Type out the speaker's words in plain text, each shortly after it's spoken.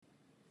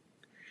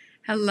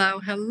Hello,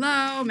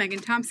 hello.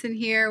 Megan Thompson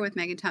here with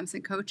Megan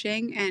Thompson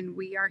Coaching, and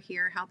we are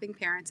here helping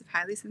parents of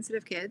highly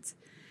sensitive kids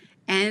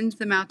end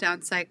the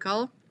meltdown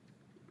cycle,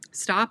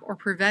 stop or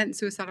prevent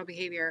suicidal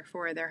behavior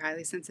for their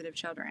highly sensitive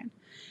children.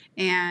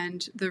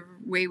 And the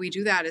way we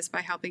do that is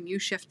by helping you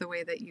shift the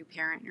way that you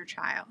parent your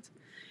child.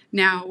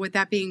 Now, with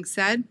that being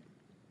said,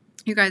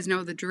 you guys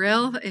know the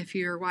drill. If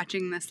you're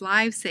watching this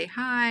live, say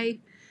hi.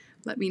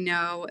 Let me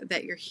know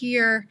that you're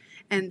here.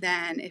 And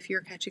then if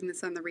you're catching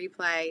this on the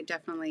replay,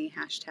 definitely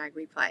hashtag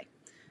replay.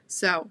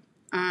 So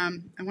I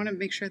want to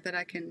make sure that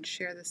I can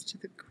share this to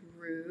the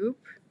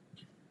group.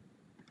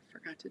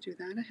 Forgot to do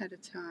that ahead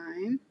of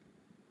time.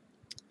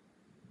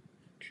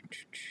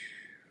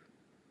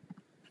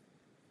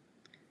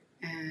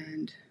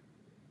 And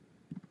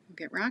we'll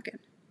get rocking.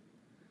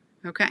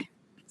 Okay,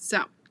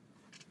 so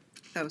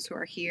those who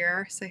are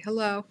here, say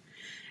hello.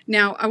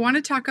 Now, I want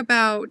to talk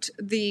about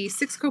the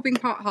 6 coping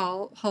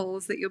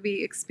potholes that you'll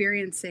be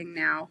experiencing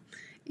now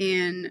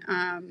in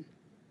I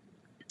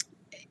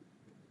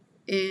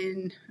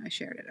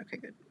shared it. Okay,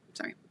 good.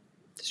 Sorry,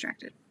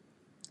 distracted.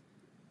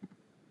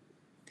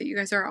 That you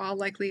guys are all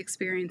likely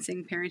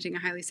experiencing parenting a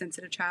highly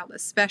sensitive child,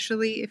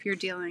 especially if you're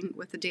dealing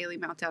with a daily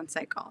meltdown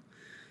cycle.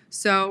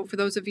 So for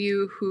those of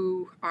you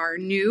who are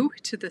new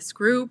to this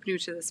group, new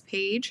to this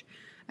page,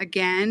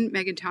 again,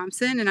 Megan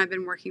Thompson, and I've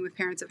been working with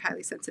parents of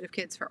highly sensitive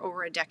kids for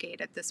over a decade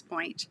at this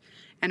point.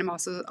 And I'm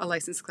also a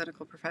licensed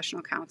clinical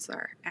professional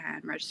counselor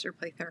and registered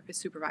play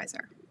therapist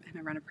supervisor. And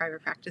I run a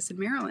private practice in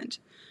Maryland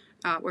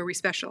where we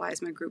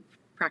specialize. My group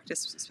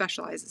practice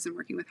specializes in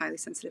working with highly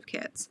sensitive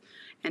kids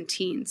and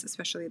teens,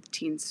 especially the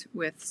teens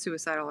with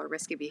suicidal or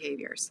risky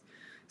behaviors.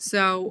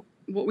 So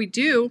what we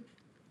do,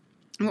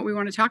 what we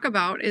want to talk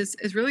about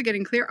is really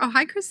getting clear. Oh,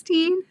 hi,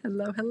 Christine.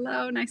 Hello,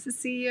 hello. Nice to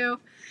see you.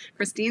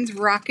 Christine's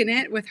rocking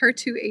it with her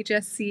 2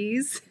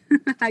 HSCs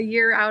a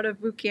year out of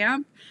boot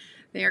camp.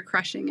 They are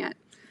crushing it.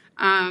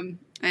 And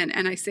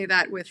I say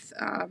that with,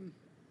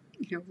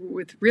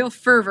 with real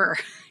fervor,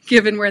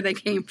 given where they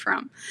came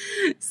from.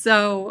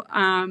 So,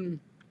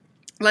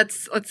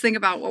 let's think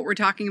about what we're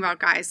talking about,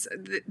 guys.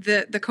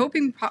 The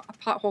coping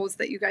potholes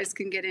that you guys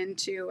can get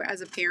into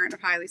as a parent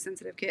of highly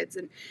sensitive kids,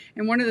 and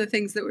one of the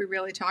things that we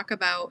really talk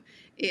about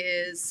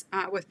is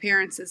with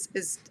parents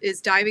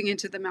is diving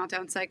into the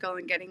meltdown cycle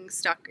and getting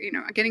stuck,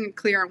 getting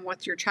clear on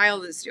what your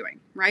child is doing.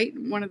 Right.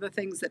 One of the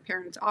things that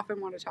parents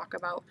often want to talk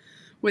about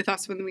with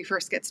us when we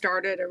first get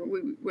started, or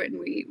when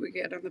we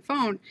get on the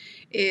phone,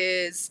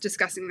 is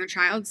discussing their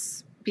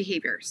child's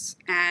behaviors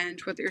and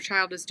what your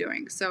child is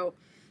doing. So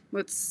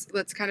let's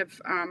kind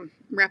of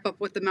wrap up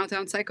what the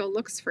meltdown cycle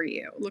looks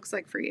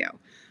like for you.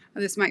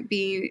 This might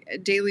be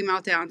daily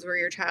meltdowns where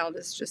your child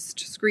is just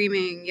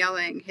screaming,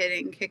 yelling,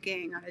 hitting,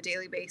 kicking on a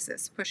daily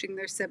basis, pushing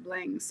their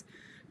siblings,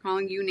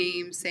 calling you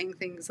names, saying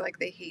things like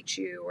they hate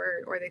you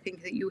or they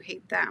think that you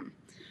hate them,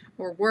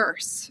 or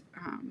worse,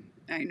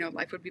 I know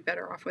life would be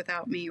better off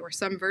without me, or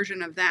some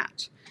version of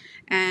that.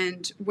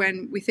 And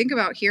when we think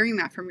about hearing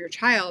that from your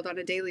child on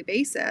a daily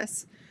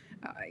basis,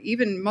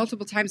 even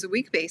multiple times a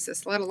week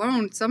basis, let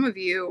alone some of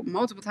you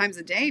multiple times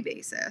a day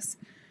basis,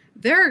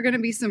 there are going to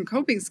be some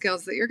coping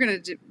skills that you're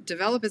going to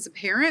develop as a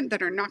parent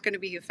that are not going to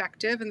be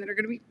effective and that are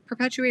going to be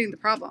perpetuating the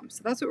problem.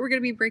 So that's what we're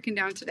going to be breaking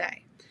down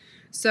today.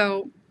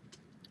 So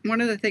one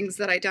of the things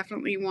that I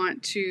definitely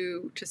want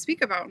to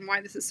speak about and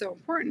why this is so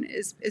important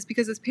is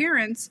because as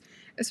parents,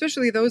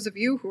 especially those of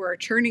you who are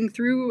churning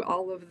through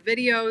all of the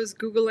videos,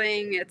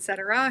 Googling,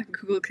 etc.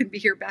 Google can be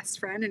your best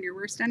friend and your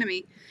worst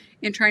enemy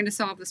in trying to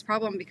solve this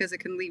problem because it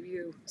can leave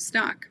you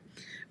stuck.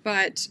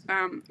 But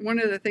one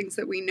of the things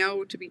that we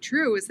know to be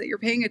true is that you're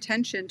paying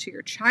attention to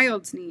your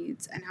child's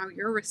needs and how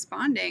you're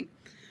responding,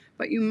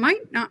 but you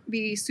might not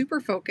be super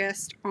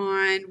focused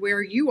on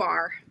where you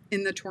are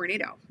in the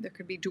tornado. There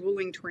could be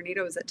dueling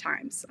tornadoes at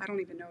times. I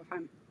don't even know if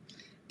I'm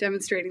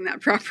demonstrating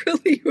that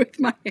properly with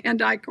my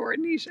hand-eye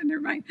coordination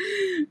or my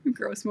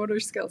gross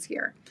motor skills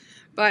here.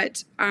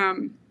 But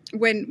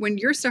when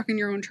you're stuck in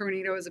your own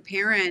tornado as a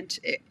parent,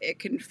 it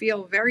can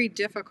feel very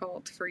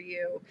difficult for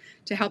you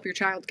to help your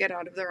child get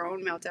out of their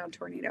own meltdown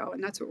tornado.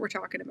 And that's what we're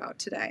talking about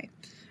today.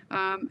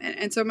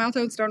 And so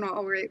meltdowns don't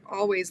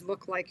always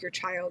look like your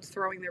child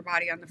throwing their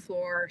body on the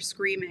floor,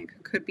 screaming.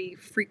 It could be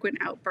frequent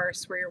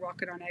outbursts where you're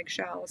walking on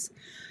eggshells.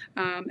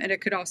 And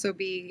it could also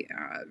be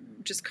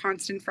just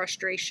constant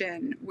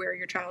frustration where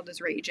your child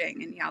is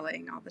raging and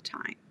yelling all the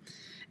time.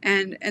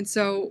 And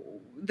so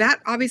that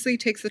obviously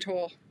takes a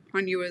toll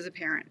on you as a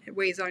parent. It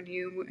weighs on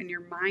you and your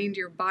mind,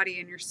 your body,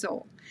 and your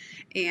soul.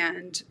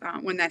 And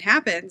when that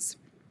happens,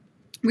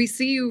 we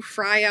see you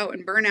fry out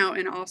and burn out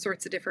in all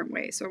sorts of different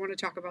ways. So I want to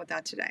talk about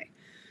that today.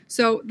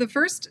 So the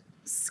first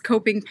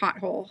coping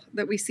pothole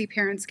that we see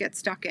parents get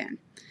stuck in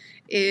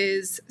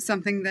is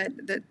something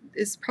that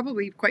is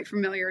probably quite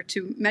familiar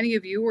to many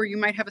of you, or you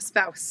might have a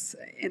spouse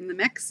in the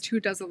mix who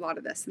does a lot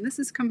of this. And this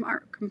is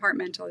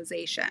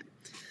compartmentalization.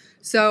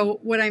 So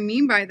what I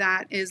mean by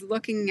that is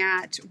looking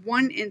at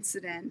one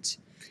incident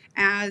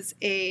as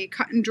a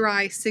cut and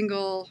dry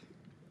single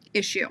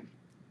issue,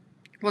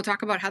 We'll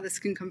talk about how this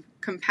can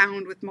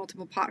compound with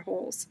multiple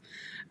potholes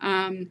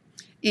in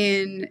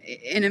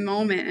a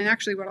moment. And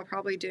actually what I'll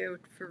probably do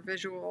for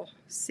visual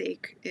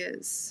sake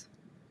is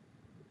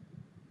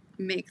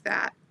make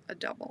that a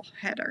double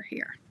header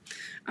here.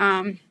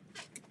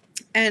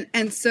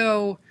 And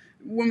so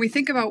when we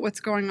think about what's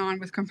going on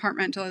with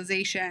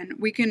compartmentalization,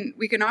 we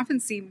can often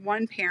see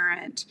one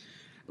parent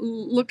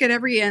look at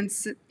every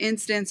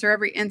instance or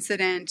every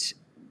incident,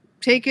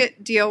 take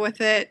it, deal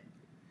with it,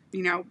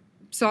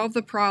 solve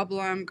the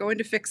problem, go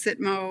into fix-it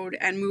mode,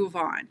 and move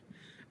on.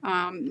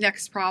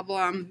 Next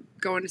problem,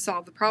 go into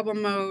solve the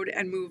problem mode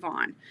and move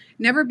on.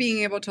 Never being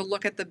able to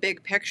look at the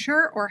big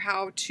picture or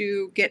how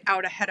to get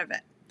out ahead of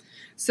it.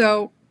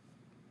 So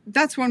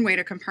that's one way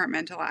to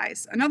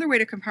compartmentalize. Another way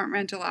to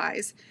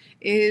compartmentalize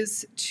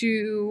is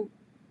to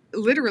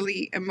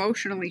literally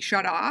emotionally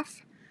shut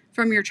off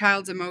from your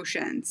child's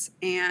emotions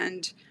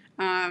and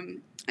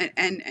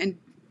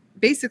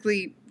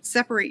basically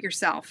separate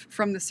yourself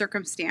from the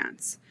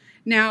circumstance.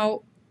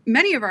 Now,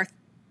 many of our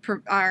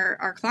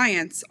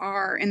clients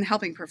are in the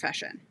helping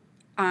profession.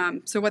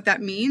 So what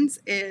that means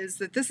is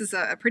that this is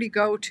a pretty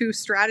go-to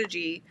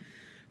strategy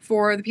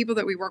for the people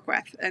that we work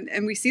with.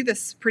 And we see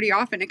this pretty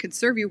often. It can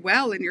serve you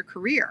well in your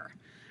career.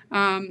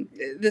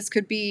 This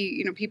could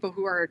be, people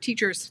who are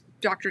teachers,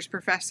 doctors,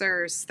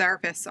 professors,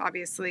 therapists,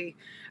 obviously,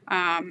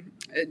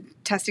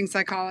 testing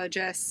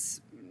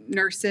psychologists,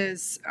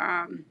 nurses.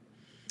 And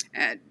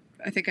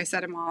I think I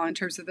said them all in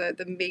terms of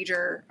the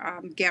major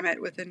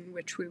gamut within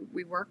which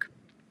we work.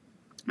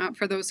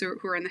 For those who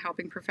are in the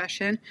helping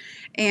profession.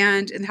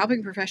 And in the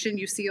helping profession,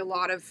 you see a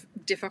lot of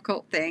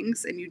difficult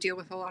things and you deal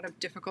with a lot of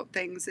difficult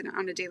things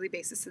on a daily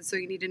basis. And so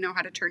you need to know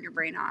how to turn your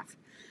brain off.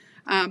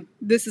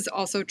 This is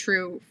also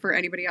true for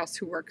anybody else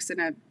who works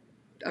in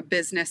a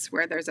business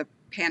where there's a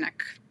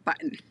panic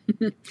button.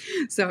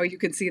 So you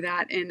can see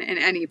that in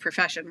any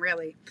profession,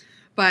 really.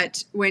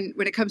 But when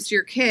it comes to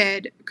your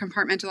kid,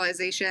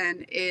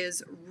 compartmentalization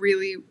is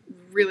really,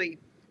 really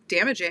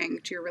damaging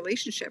to your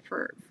relationship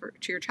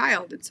to your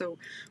child. And so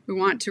we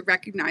want to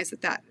recognize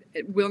that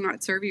it will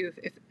not serve you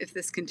if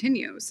this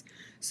continues.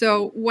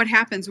 So what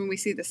happens when we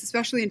see this,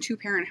 especially in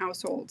two-parent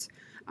households?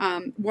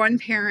 One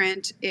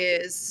parent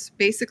is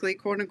basically,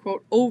 quote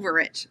unquote,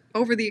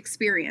 over the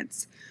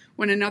experience.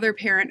 When another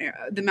parent,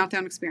 the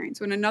meltdown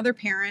experience, when another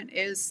parent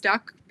is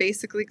stuck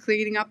basically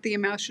cleaning up the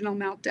emotional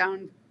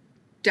meltdown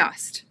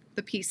dust,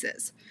 the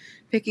pieces,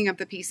 picking up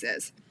the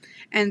pieces.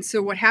 And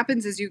so what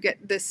happens is you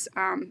get this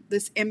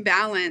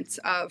imbalance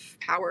of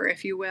power,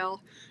 if you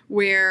will,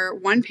 where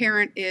one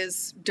parent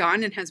is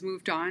done and has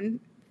moved on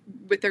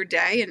with their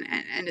day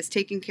and is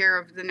taking care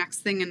of the next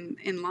thing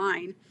in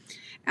line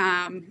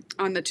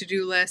on the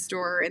to-do list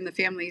or in the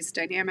family's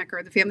dynamic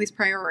or the family's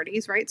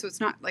priorities, right? So it's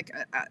not like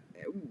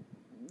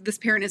this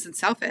parent isn't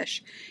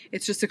selfish.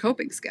 It's just a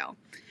coping skill.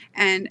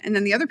 And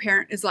then the other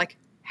parent is like,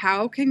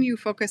 how can you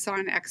focus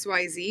on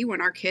XYZ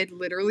when our kid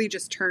literally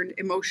just turned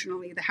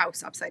emotionally the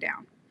house upside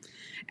down?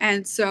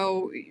 And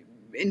so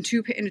in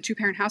a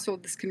two-parent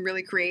household, this can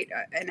really create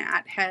an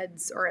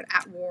at-heads or an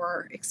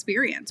at-war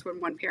experience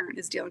when one parent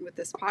is dealing with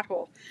this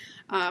pothole.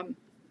 That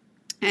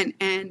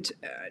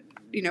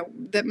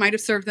might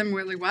have served them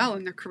really well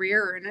in their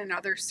career and in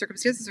other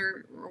circumstances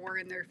or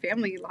in their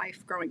family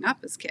life growing up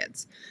as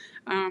kids.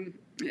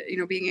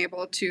 Being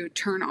able to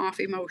turn off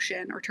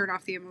emotion or turn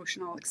off the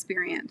emotional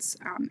experience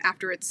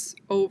after it's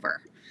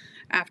over,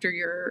 after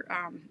you're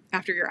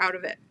out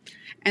of it.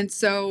 And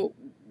so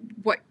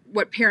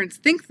what parents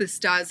think this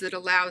does, it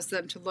allows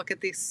them to look at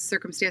these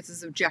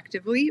circumstances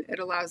objectively. It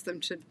allows them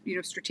to,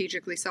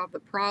 strategically solve the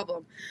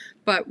problem.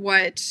 But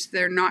what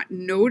they're not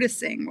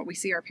noticing, what we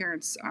see our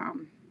parents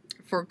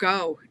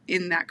forego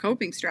in that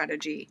coping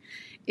strategy,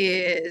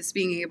 is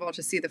being able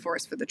to see the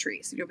forest for the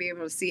trees. Being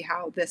able to see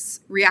how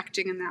this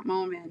reacting in that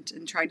moment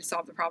and trying to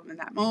solve the problem in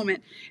that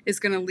moment is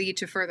going to lead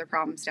to further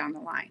problems down the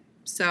line.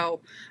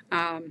 So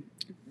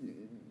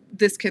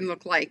this can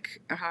look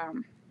like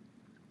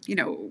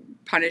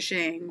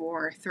punishing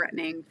or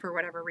threatening for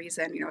whatever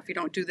reason. If you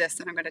don't do this,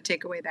 then I'm going to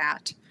take away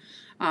that.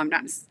 I'm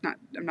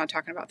not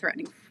talking about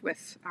threatening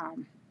with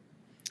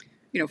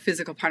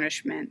physical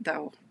punishment,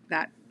 though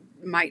that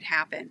might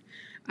happen.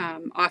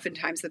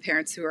 Oftentimes the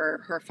parents who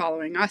are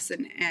following us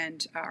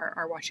and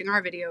are watching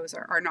our videos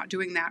are not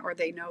doing that, or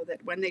they know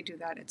that when they do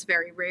that, it's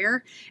very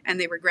rare and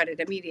they regret it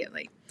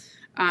immediately.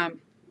 And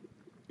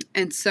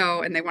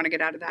they want to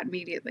get out of that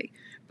immediately.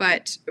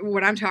 But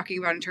what I'm talking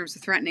about in terms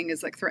of threatening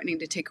is like threatening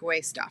to take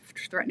away stuff,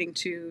 threatening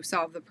to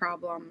solve the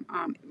problem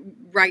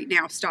right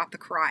now, stop the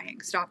crying,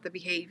 stop the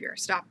behavior,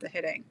 stop the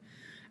hitting.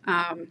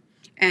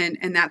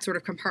 And that sort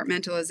of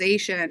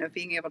compartmentalization of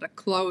being able to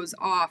close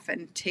off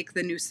and take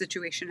the new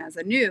situation as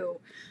a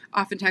new.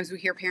 Oftentimes we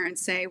hear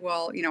parents say,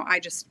 well, I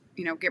just,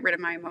 get rid of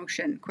my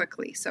emotion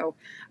quickly. So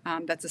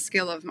that's a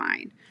skill of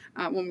mine.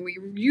 What we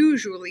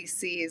usually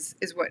see is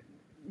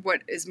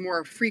what is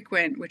more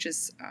frequent, which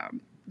is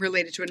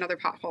related to another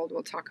pothole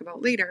we'll talk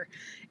about later,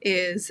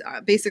 is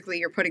basically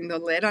you're putting the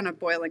lid on a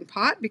boiling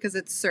pot because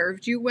it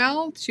served you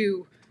well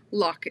to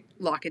lock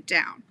it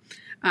down.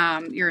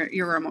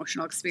 your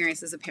emotional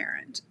experience as a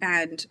parent,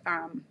 and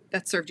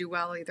that served you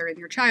well either in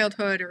your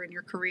childhood or in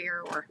your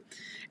career or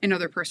in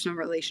other personal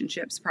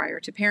relationships prior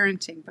to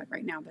parenting, but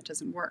right now that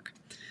doesn't work.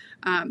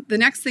 The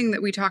next thing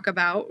that we talk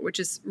about, which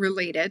is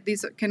related,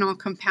 these can all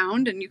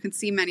compound, and you can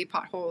see many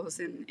potholes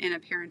in a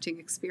parenting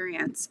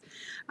experience.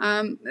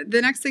 The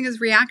next thing is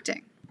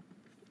reacting.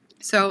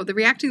 So the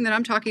reacting that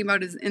I'm talking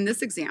about is in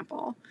this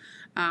example,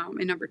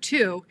 in number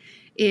 2,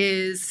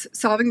 is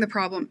solving the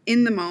problem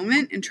in the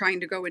moment and trying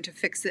to go into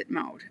fix-it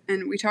mode.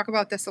 And we talk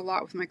about this a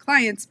lot with my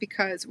clients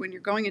because when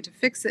you're going into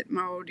fix-it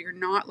mode, you're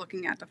not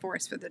looking at the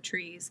forest for the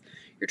trees.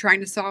 You're trying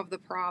to solve the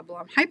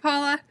problem. Hi,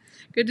 Paula.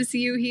 Good to see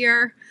you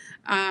here.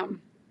 And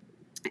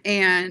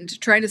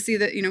trying to see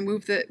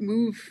that,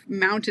 move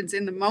mountains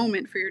in the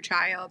moment for your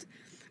child.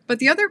 But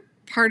the other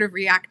part of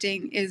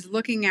reacting is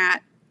looking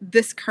at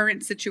this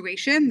current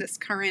situation, this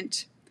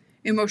current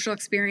emotional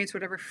experience,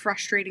 whatever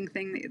frustrating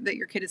thing that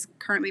your kid is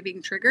currently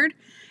being triggered,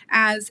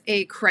 as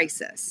a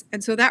crisis.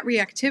 And so that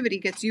reactivity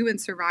gets you in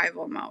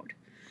survival mode.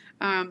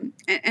 And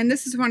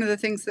this is one of the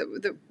things that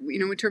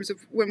in terms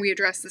of when we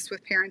address this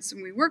with parents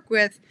and we work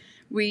with,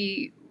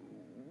 we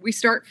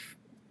start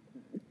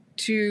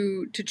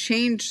to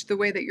change the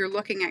way that you're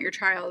looking at your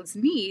child's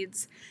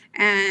needs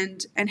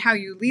and how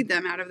you lead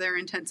them out of their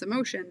intense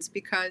emotions.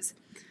 Because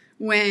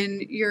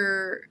when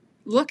you're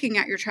looking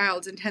at your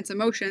child's intense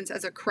emotions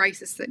as a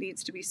crisis that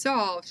needs to be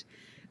solved,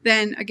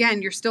 then again,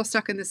 you're still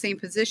stuck in the same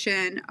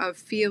position of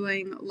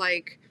feeling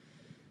like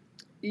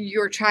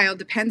your child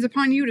depends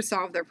upon you to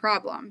solve their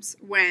problems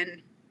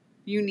when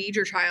you need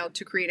your child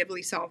to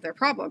creatively solve their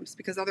problems,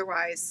 because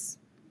otherwise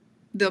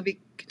they'll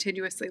be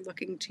continuously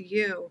looking to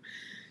you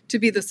to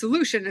be the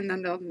solution, and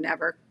then they'll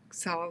never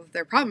solve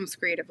their problems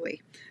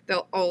creatively.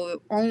 They'll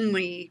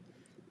only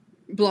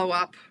blow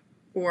up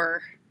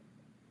or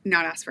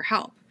not ask for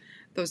help.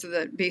 Those are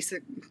the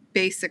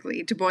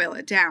basically, to boil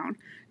it down,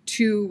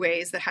 2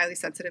 ways that highly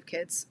sensitive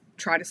kids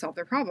try to solve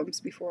their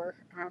problems before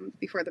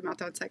the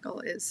meltdown cycle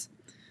is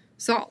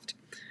solved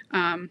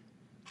and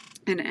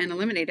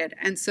eliminated.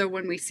 And so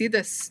when we see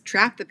this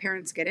trap that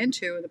parents get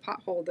into, the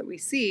pothole that we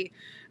see,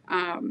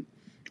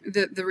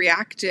 the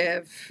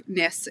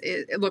reactiveness,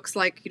 it looks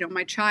like,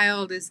 my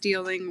child is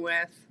dealing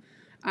with,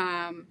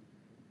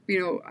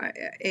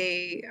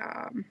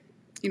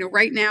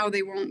 right now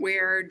they won't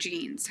wear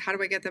jeans. How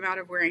do I get them out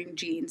of wearing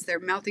jeans? They're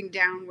melting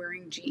down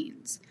wearing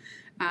jeans.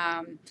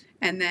 And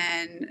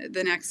then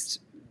the next,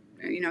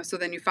 so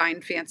then you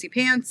find fancy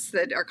pants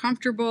that are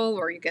comfortable,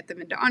 or you get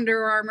them into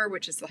Under Armour,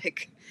 which is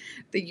like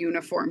the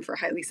uniform for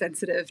highly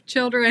sensitive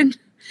children.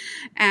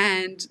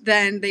 And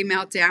then they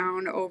melt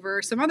down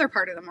over some other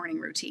part of the morning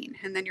routine.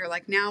 And then you're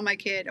like, now my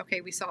kid, okay,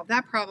 we solved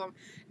that problem.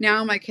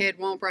 Now my kid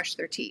won't brush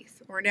their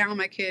teeth. Or now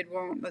my kid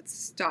won't, let's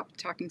stop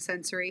talking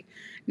sensory.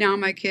 Now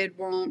my kid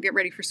won't get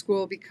ready for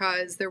school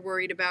because they're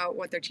worried about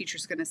what their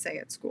teacher's going to say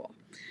at school.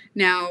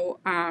 Now,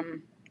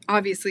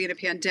 obviously, in a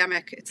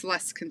pandemic, it's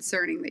less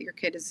concerning that your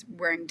kid is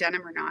wearing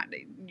denim or not.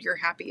 You're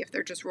happy if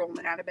they're just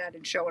rolling out of bed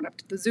and showing up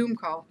to the Zoom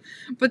call.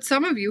 But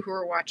some of you who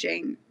are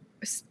watching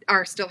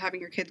are still having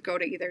your kids go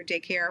to either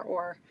daycare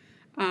or,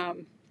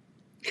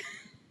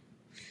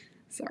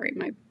 sorry,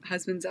 my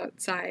husband's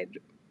outside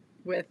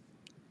with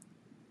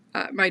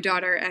my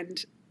daughter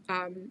and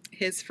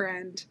his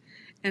friend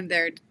and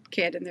their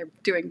kid, and they're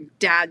doing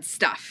dad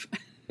stuff.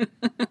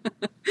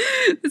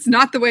 It's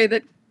not the way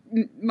that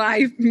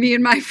me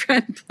and my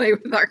friend play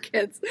with our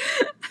kids.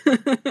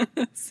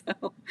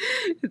 So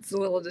it's a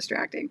little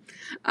distracting.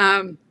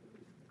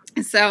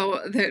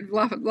 So there's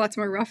lots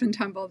more rough and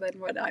tumble than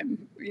what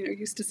I'm,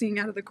 used to seeing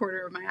out of the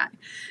corner of my eye.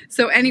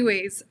 So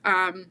anyways,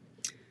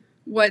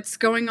 what's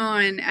going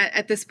on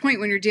at this point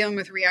when you're dealing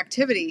with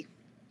reactivity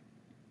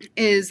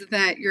is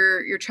that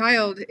your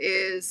child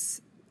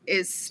is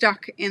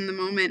stuck in the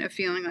moment of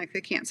feeling like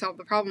they can't solve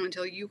the problem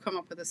until you come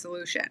up with a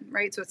solution,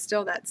 right? So it's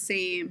still that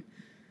same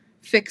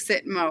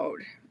fix-it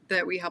mode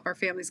that we help our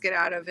families get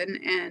out of.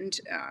 And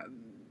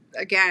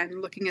again,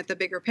 looking at the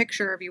bigger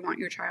picture, if you want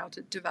your child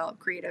to develop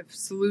creative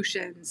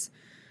solutions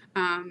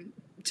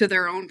to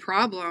their own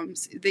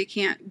problems, they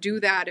can't do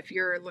that if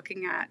you're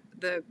looking at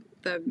the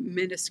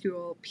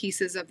minuscule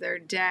pieces of their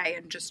day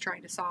and just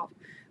trying to solve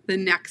the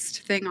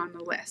next thing on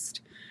the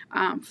list.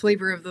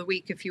 Flavor of the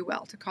week, if you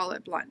will, to call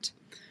it blunt.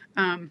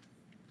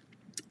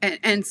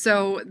 And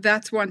so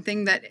that's one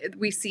thing that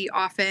we see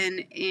often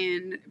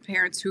in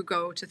parents who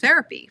go to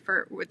therapy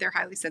with their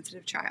highly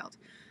sensitive child,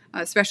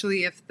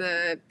 especially if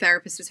the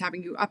therapist is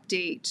having you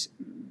update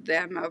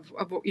them of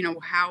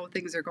how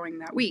things are going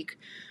that week.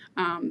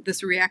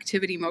 This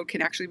reactivity mode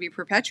can actually be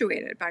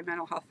perpetuated by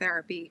mental health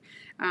therapy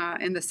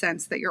in the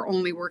sense that you're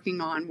only working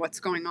on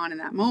what's going on in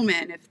that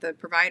moment. If the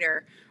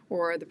provider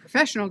or the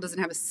professional doesn't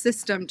have a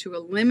system to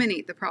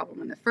eliminate the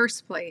problem in the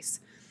first place,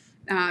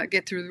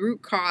 get through the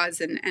root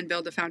cause and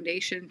build a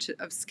foundation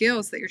of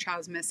skills that your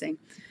child's missing,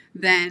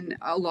 then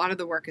a lot of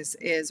the work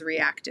is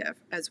reactive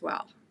as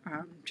well.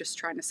 Just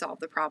trying to solve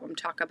the problem,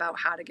 talk about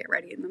how to get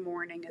ready in the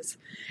morning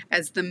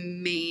as the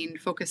main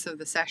focus of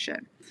the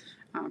session.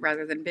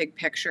 rather than big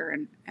picture,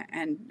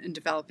 and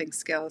developing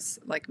skills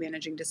like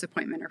managing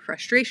disappointment or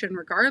frustration,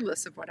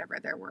 regardless of whatever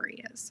their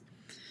worry is.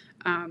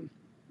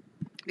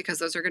 Because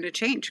those are going to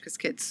change, because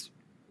kids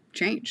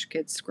change,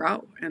 kids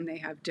grow, and they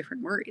have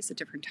different worries at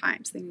different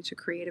times. They need to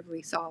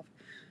creatively solve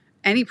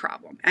any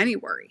problem, any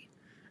worry,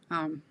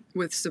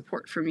 with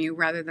support from you,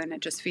 rather than it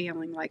just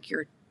feeling like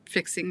you're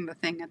fixing the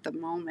thing at the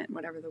moment,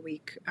 whatever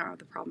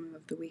the problem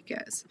of the week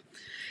is.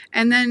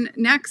 And then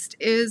next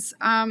is,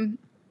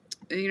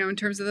 in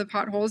terms of the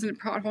potholes, and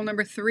pothole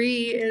number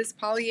 3 is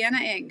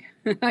Pollyanna-ing.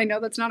 I know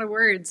that's not a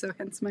word, so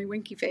hence my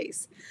winky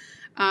face.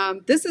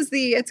 This is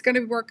it's going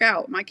to work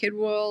out. My kid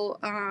will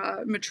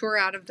mature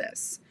out of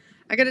this.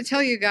 I got to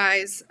tell you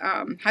guys,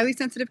 highly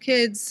sensitive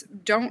kids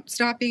don't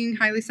stop being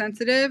highly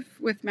sensitive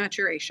with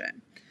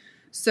maturation.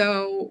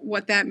 So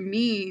what that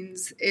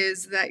means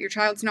is that your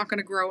child's not going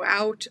to grow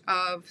out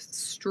of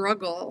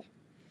struggle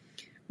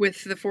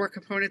with the 4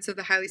 components of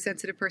the highly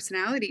sensitive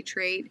personality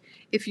trait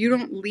if you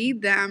don't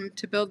lead them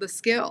to build the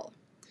skill.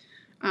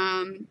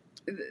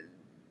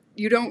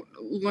 You don't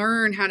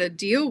learn how to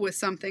deal with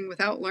something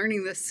without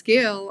learning the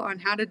skill on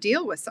how to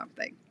deal with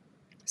something.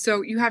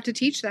 So you have to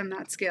teach them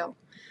that skill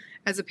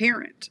as a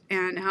parent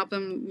and help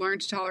them learn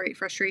to tolerate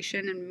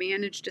frustration and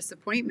manage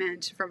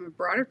disappointment from a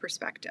broader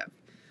perspective,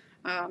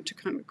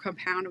 to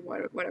compound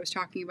what I was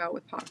talking about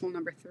with pothole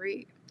number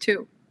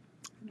 2.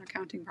 I'm not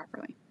counting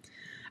properly.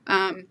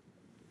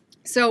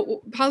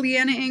 So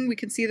Pollyanna-ing, we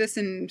can see this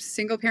in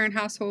single-parent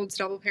households,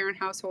 double-parent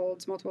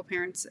households, multiple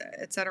parents,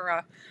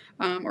 etc.,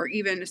 or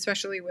even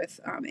especially with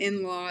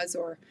in-laws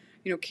or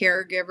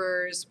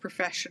caregivers.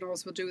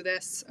 Professionals will do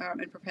this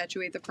and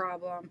perpetuate the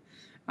problem.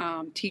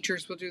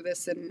 Teachers will do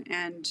this,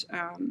 and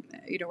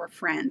or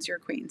friends, your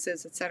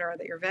acquaintances, etc.,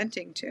 that you're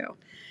venting to.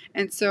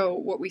 And so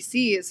what we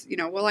see is,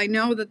 well, I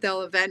know that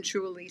they'll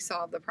eventually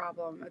solve the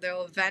problem, or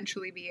they'll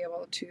eventually be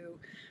able to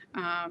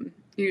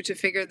to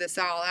figure this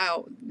all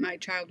out. My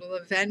child will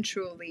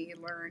eventually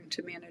learn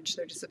to manage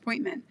their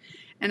disappointment.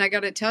 And I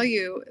got to tell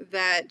you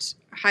that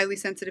highly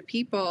sensitive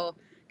people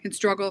can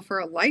struggle for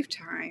a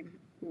lifetime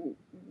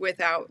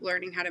without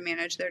learning how to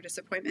manage their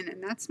disappointment.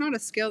 And that's not a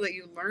skill that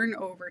you learn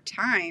over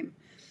time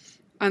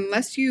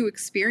unless you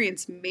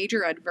experience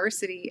major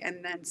adversity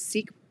and then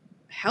seek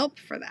help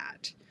for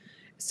that.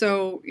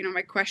 So,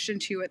 my question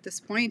to you at this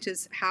point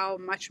is, how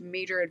much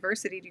major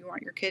adversity do you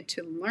want your kid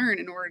to learn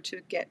in order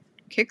to get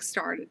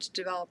kickstarted to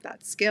develop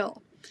that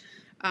skill?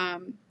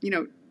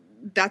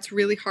 That's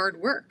really hard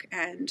work.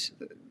 And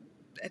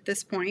at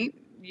this point,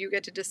 you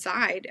get to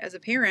decide as a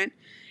parent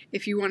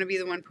if you want to be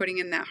the one putting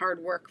in that hard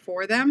work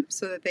for them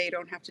so that they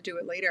don't have to do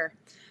it later.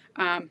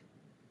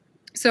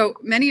 So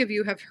many of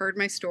you have heard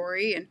my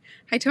story, and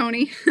hi,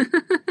 Tony.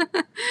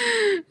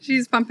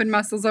 She's pumping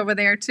muscles over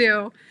there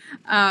too.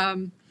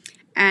 And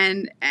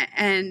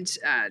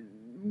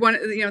one,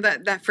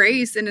 that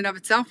phrase in and of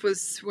itself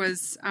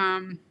was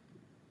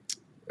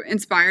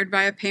inspired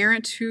by a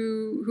parent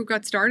who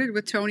got started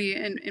with Tony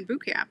in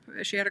boot camp.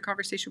 She had a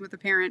conversation with a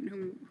parent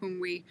whom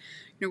we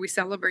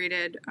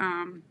celebrated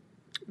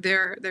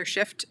their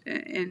shift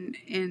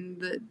in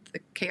the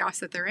chaos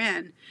that they're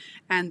in,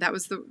 and that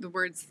was the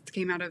words that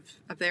came out of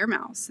their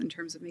mouths in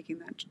terms of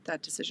making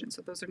that decision.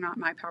 So those are not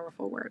my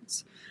powerful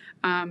words.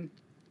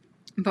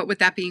 But with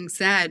that being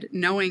said,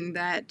 knowing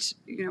that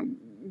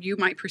you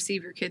might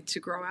perceive your kid to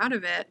grow out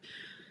of it,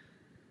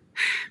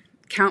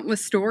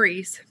 countless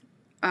stories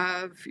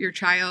of your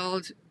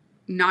child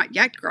not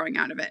yet growing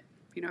out of it.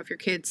 If your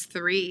kid's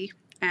 3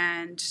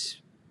 and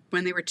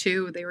when they were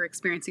 2, they were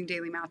experiencing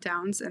daily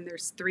meltdowns, and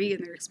there's 3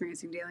 and they're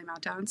experiencing daily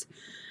meltdowns,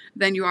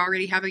 then you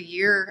already have a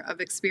year of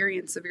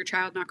experience of your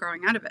child not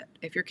growing out of it.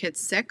 If your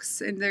kid's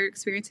 6 and they're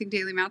experiencing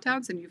daily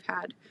meltdowns, and you've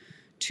had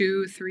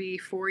 2, 3,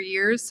 4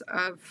 years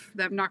of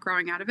them not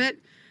growing out of it,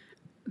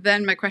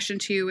 then my question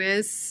to you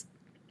is,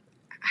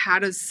 how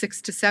does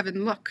 6 to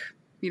 7 look?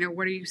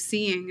 What are you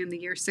seeing in the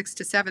year 6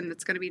 to 7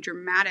 that's going to be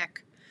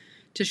dramatic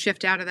to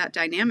shift out of that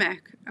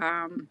dynamic?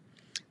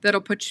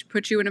 That'll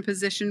put you in a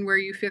position where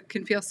you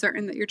can feel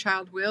certain that your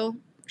child will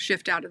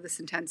shift out of this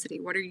intensity.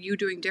 What are you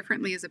doing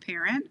differently as a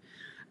parent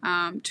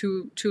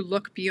to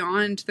look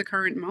beyond the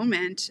current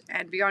moment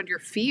and beyond your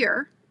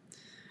fear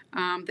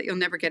that you'll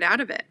never get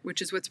out of it,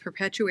 which is what's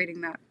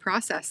perpetuating that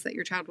process that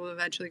your child will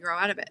eventually grow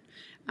out of it.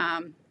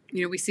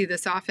 We see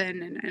this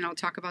often, and I'll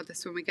talk about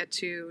this when we get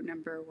to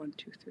number 1,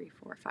 2, 3,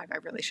 4, 5. I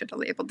really should have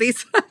labeled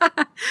these.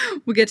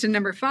 We'll get to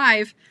number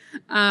 5.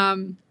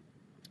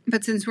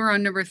 But since we're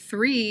on number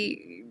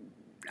 3,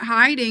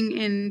 hiding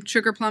in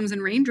sugar plums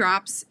and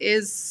raindrops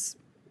is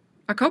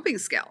a coping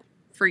skill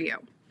for you.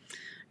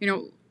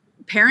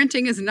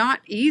 Parenting is not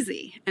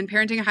easy, and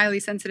parenting a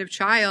highly sensitive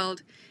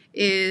child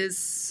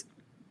is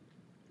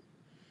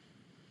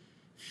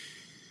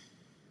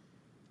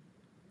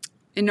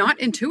not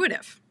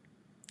intuitive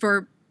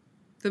for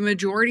the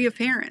majority of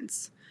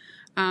parents.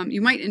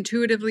 You might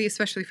intuitively,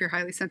 especially if you're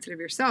highly sensitive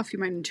yourself, you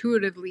might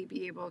intuitively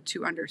be able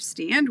to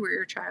understand where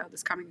your child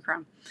is coming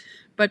from.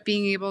 But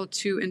being able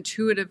to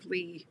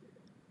intuitively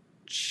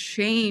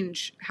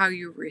change how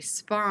you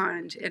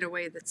respond in a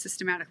way that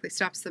systematically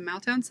stops the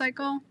meltdown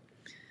cycle,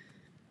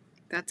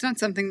 that's not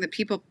something that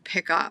people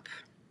pick up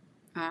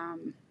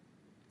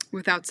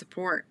without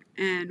support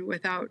and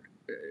without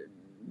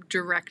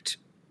direct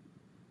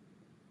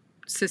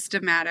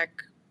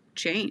systematic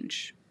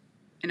change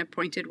in a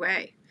pointed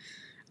way.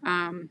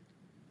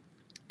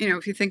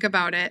 If you think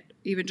about it,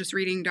 even just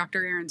reading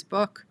Dr. Aaron's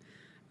book,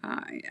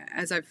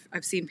 as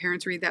I've seen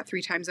parents read that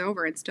 3 times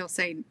over and still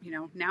say,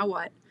 now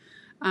what?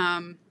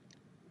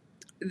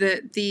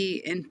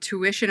 The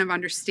intuition of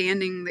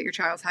understanding that your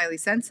child's highly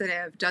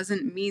sensitive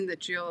doesn't mean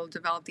that you'll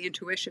develop the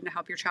intuition to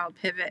help your child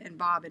pivot and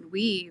bob and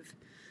weave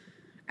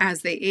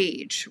as they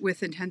age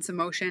with intense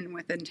emotion,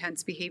 with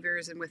intense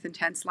behaviors, and with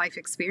intense life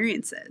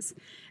experiences.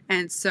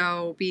 And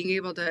so being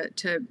able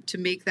to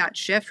make that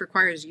shift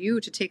requires you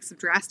to take some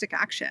drastic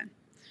action.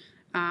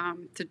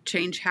 To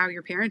change how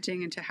you're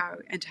parenting and to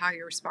how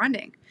you're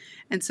responding.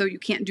 And so you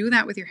can't do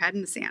that with your head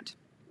in the sand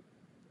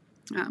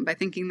by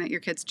thinking that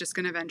your kid's just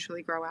going to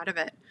eventually grow out of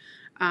it.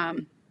 I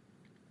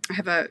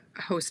have a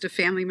host of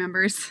family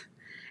members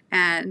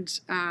and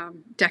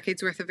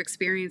decades worth of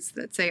experience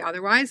that say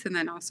otherwise. And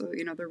then also,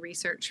 the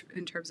research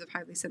in terms of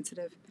highly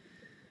sensitive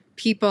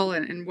people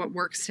and what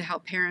works to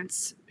help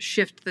parents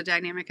shift the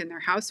dynamic in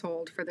their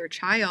household for their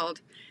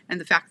child,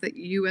 and the fact that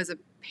you as a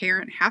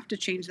parent have to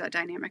change that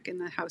dynamic in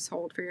the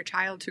household for your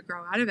child to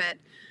grow out of it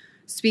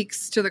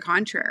speaks to the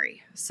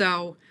contrary.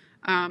 So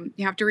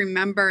you have to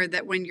remember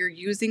that when you're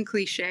using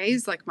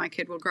cliches like my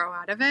kid will grow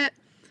out of it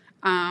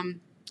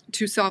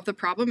to solve the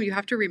problem, you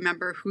have to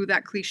remember who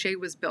that cliche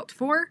was built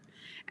for,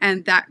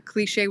 and that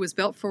cliche was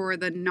built for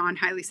the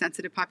non-highly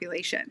sensitive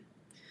population.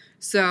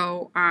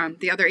 So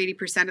the other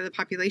 80% of the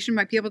population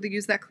might be able to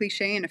use that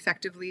cliche and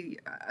effectively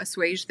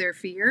assuage their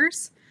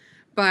fears,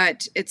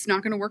 but it's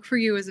not going to work for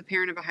you as a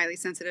parent of a highly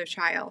sensitive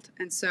child.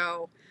 And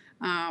so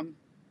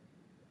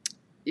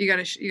you got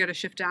to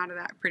shift out of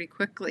that pretty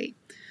quickly.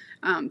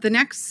 The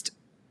next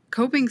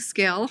coping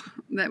skill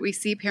that we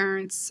see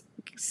parents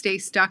stay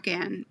stuck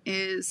in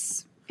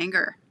is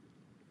anger.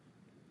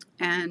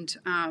 And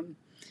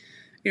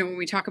when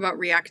we talk about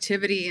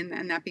reactivity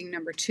and that being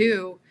number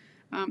 2,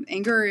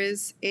 anger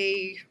is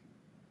a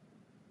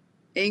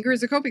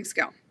coping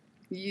skill.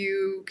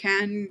 You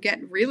can get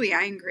really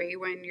angry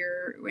when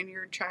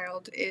your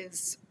child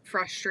is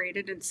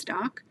frustrated and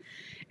stuck,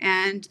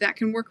 and that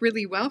can work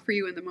really well for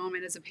you in the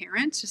moment as a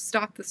parent to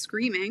stop the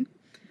screaming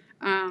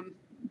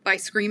by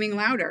screaming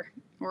louder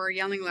or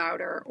yelling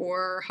louder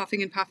or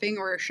huffing and puffing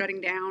or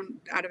shutting down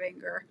out of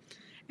anger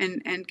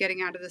and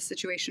getting out of the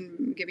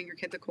situation, giving your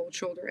kid the cold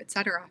shoulder,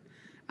 etc.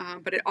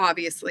 But it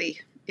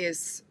obviously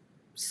is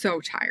so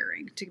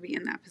tiring to be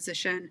in that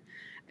position,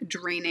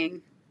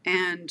 draining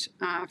and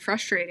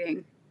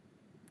frustrating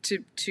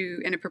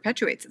and it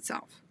perpetuates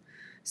itself.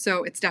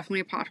 So it's definitely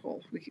a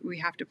pothole. We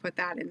have to put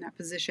that in that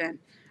position,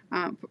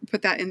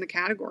 put that in the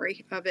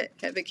category of it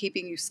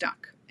keeping you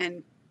stuck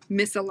and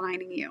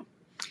misaligning you.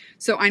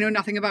 So I know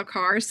nothing about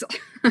cars, so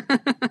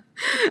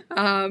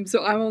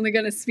I'm only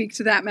going to speak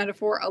to that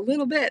metaphor a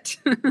little bit.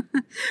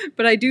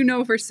 But I do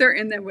know for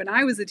certain that when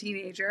I was a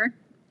teenager,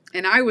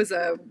 and I was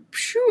a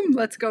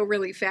let's go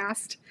really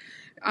fast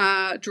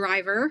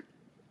driver,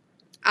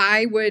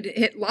 I would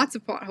hit lots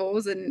of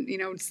potholes and,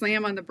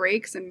 slam on the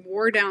brakes and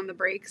wore down the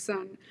brakes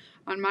on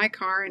my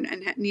car and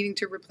needing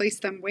to replace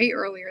them way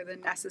earlier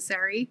than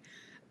necessary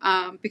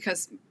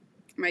because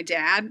my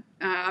dad,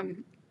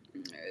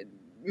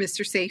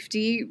 Mr.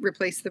 Safety,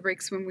 replaced the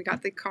brakes when we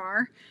got the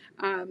car,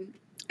 and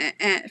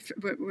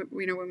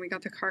when we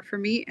got the car for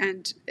me,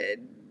 and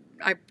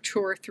I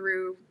tore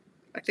through,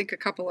 I think, a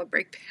couple of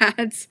brake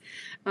pads,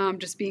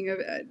 just being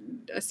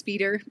a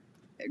speeder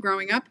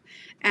growing up.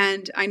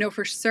 And I know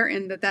for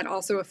certain that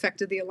also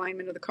affected the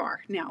alignment of the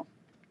car. Now,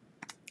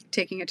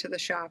 taking it to the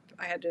shop,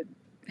 I had to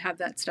have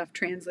that stuff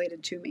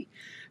translated to me.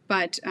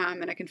 But,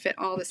 and I can fit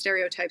all the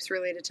stereotypes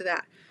related to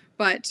that.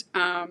 But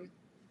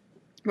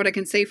what I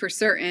can say for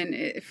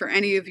certain, for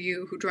any of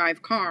you who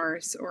drive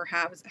cars or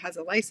has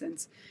a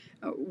license,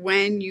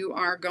 when you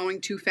are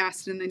going too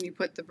fast and then you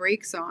put the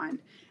brakes on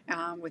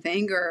with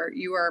anger,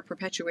 you are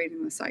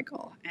perpetuating the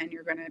cycle, and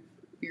you're gonna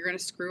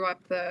screw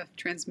up the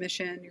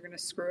transmission. You're gonna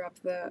screw up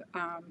the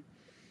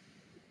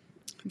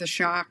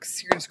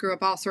shocks. You're gonna screw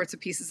up all sorts of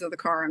pieces of the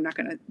car. I'm not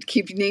gonna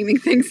keep naming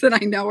things that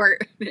I know are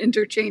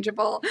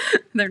interchangeable.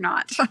 They're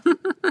not.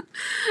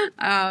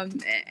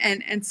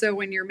 And so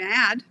when you're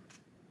mad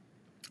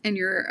and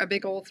you're a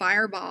big old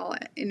fireball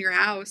in your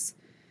house,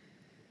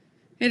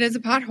 it is a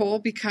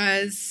pothole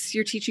because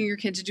you're teaching your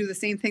kid to do the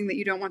same thing that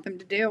you don't want them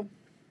to do.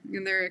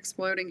 And they're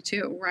exploding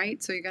too,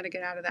 right? So you got to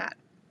get out of that.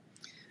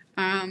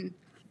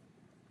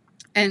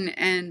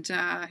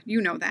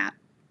 You know that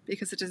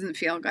because it doesn't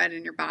feel good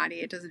in your body.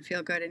 It doesn't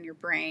feel good in your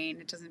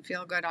brain. It doesn't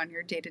feel good on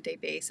your day-to-day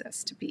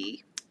basis to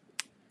be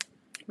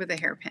with a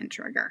hairpin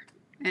trigger.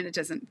 And it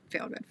doesn't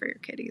feel good for your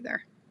kid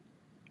either.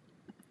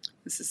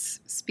 This is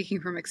speaking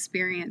from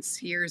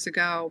experience years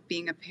ago,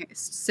 being a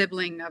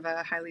sibling of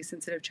a highly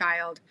sensitive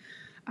child.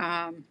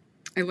 I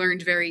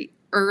learned very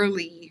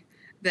early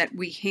that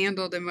we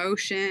handled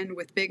emotion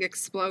with big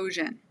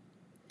explosion.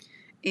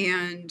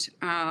 And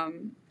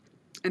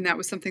that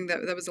was something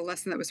that was a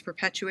lesson that was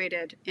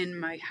perpetuated in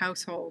my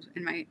household,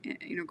 in my,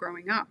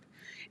 growing up.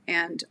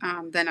 And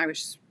then I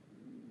was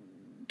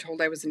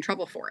told I was in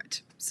trouble for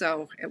it.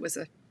 So it was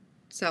a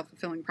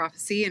self-fulfilling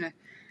prophecy and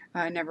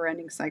a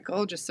never-ending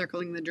cycle, just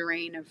circling the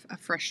drain of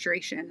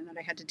frustration, and that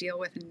I had to deal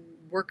with and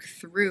work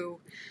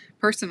through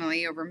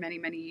personally over many,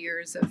 many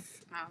years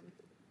of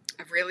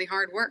really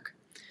hard work.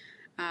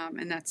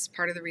 And that's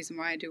part of the reason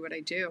why I do what I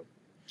do.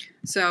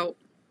 So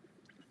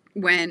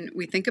when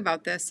we think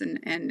about this and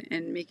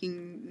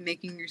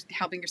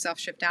helping yourself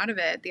shift out of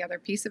it, the other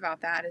piece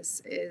about that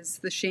is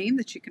the shame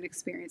that you can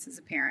experience as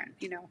a parent.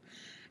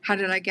 How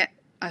did I get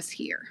us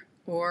here?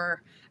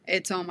 Or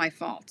it's all my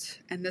fault.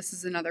 And this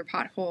is another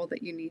pothole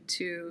that you need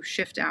to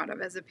shift out of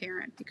as a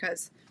parent,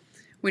 because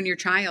when your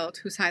child,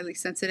 who's highly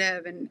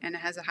sensitive and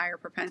has a higher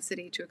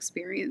propensity to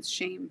experience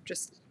shame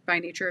just by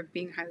nature of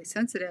being highly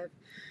sensitive,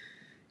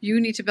 you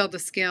need to build a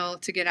skill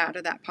to get out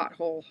of that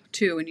pothole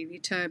too. And you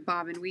need to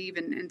bob and weave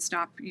and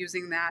stop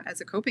using that as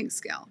a coping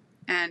skill.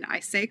 And I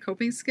say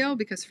coping skill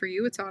because for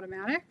you it's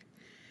automatic.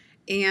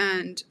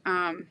 And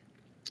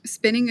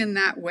spinning in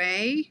that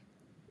way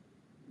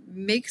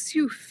makes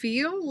you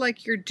feel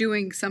like you're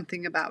doing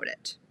something about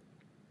it.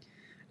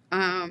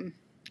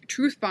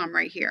 Truth bomb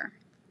right here.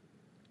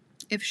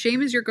 If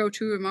shame is your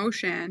go-to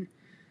emotion,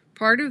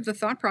 part of the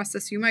thought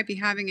process you might be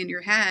having in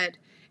your head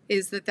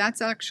is that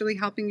that's actually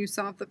helping you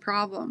solve the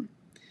problem.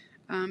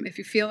 If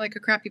you feel like a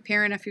crappy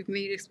parent, if you've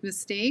made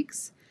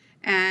mistakes,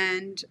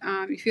 and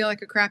you feel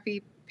like a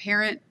crappy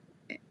parent,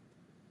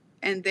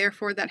 and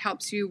therefore that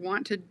helps you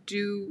want to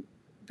do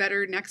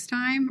better next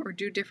time or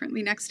do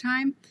differently next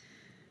time,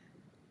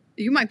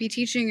 you might be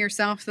teaching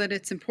yourself that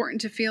it's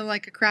important to feel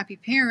like a crappy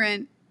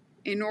parent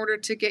in order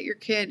to get your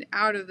kid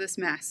out of this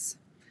mess.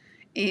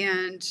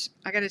 And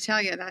I got to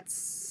tell you,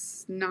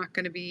 that's not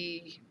going to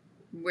be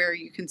where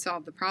you can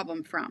solve the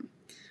problem from.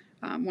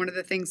 One of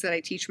the things that I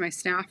teach my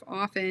staff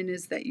often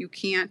is that you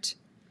can't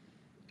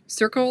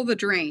circle the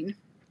drain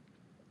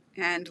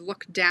and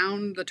look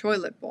down the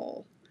toilet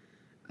bowl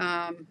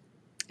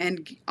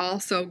and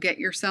also get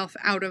yourself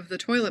out of the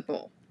toilet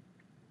bowl.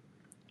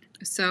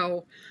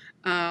 So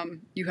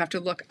you have to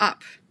look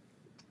up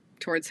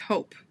towards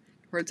hope,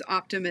 towards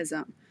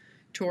optimism,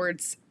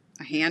 towards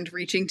a hand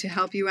reaching to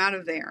help you out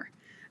of there.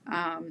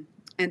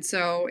 And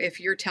so if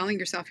you're telling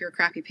yourself you're a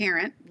crappy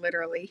parent,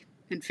 literally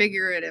and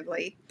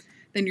figuratively,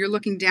 then you're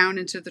looking down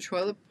into the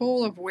toilet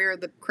bowl of where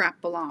the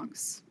crap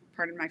belongs.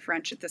 Pardon my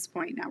French at this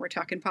point. Now we're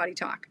talking potty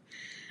talk.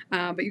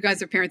 But you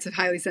guys are parents of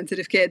highly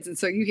sensitive kids, and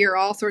so you hear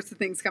all sorts of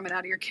things coming out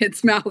of your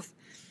kid's mouth.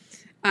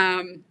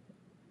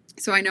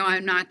 So I know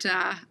I'm not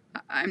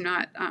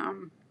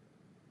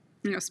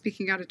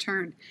speaking out of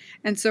turn.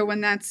 And so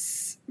when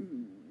that's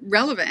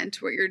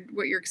relevant, what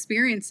you're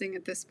experiencing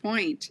at this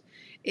point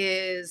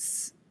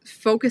is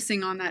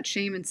focusing on that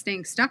shame and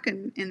staying stuck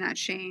in that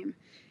shame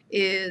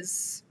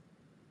is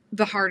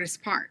the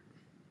hardest part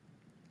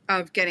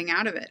of getting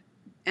out of it.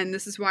 And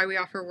this is why we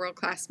offer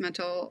world-class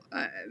mental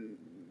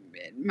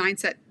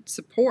mindset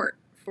support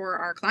for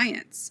our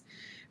clients,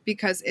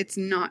 because it's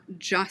not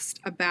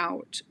just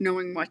about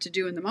knowing what to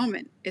do in the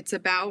moment. It's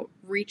about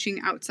reaching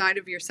outside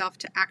of yourself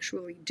to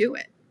actually do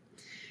it.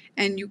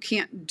 And you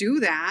can't do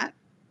that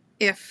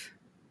if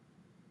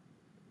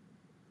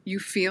you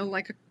feel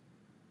like a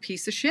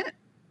piece of shit.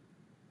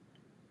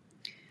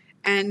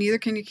 And neither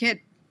can your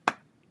kid.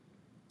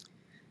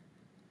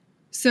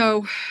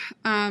 So,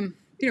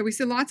 we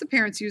see lots of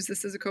parents use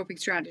this as a coping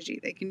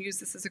strategy. They can use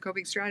this as a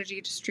coping strategy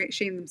to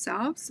shame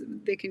themselves.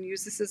 They can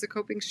use this as a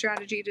coping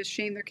strategy to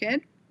shame their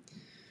kid.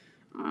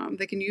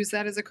 They can use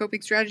that as a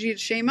coping strategy to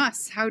shame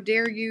us. How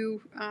dare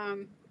you,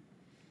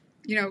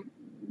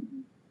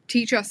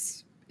 teach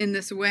us in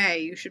this way?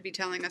 You should be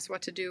telling us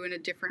what to do in a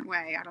different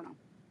way. I don't know.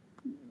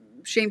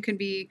 Shame can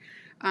be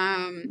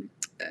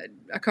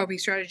a coping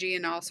strategy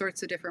in all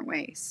sorts of different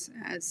ways,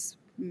 as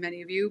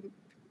many of you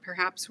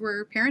perhaps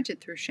were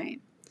parented through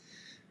shame.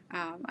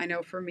 I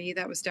know for me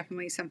that was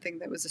definitely something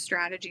that was a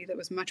strategy that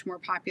was much more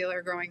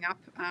popular growing up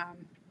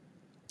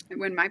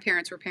when my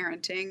parents were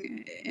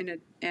parenting,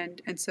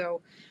 and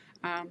so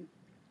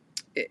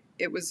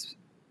it was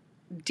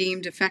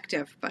deemed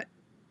effective. But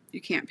you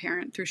can't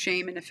parent through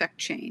shame and affect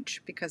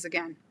change, because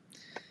again,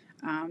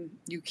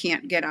 you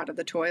can't get out of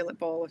the toilet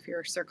bowl if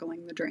you're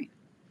circling the drain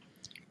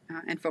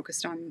and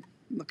focused on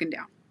looking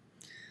down.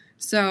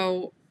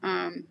 So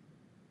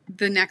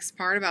the next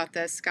part about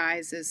this,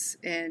 guys, is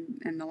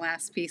and the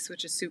last piece,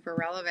 which is super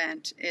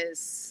relevant,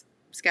 is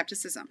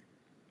skepticism.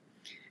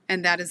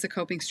 And that is a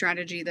coping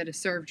strategy that has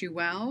served you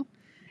well,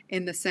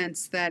 in the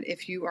sense that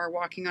if you are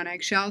walking on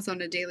eggshells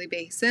on a daily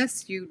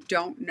basis, you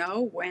don't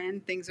know when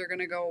things are going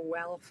to go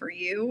well for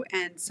you,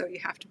 and so you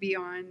have to be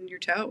on your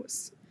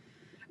toes.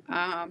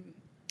 And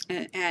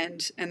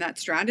that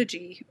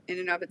strategy in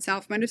and of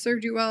itself might have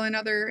served you well in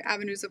other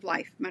avenues of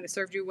life. Might have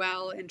served you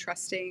well in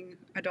trusting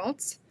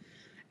adults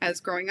as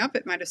growing up.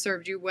 It might have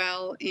served you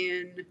well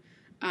in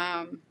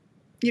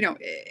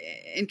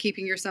in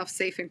keeping yourself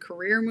safe in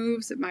career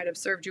moves. It might have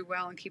served you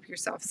well in keeping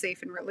yourself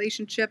safe in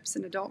relationships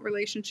and adult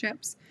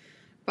relationships.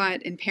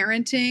 But in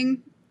parenting,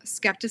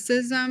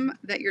 skepticism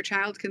that your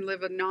child can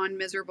live a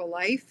non-miserable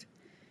life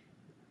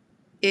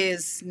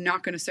is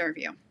not going to serve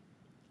you.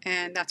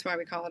 And that's why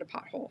we call it a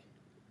pothole.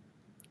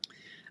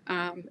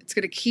 It's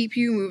going to keep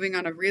you moving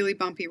on a really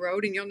bumpy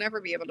road, and you'll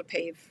never be able to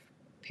pave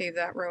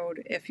that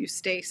road if you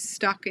stay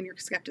stuck in your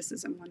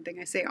skepticism. One thing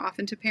I say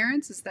often to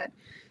parents is that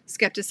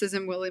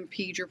skepticism will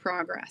impede your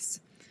progress.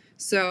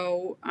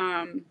 So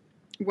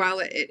while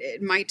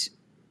it might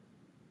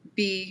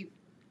be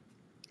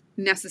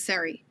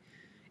necessary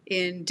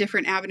in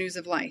different avenues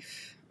of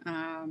life,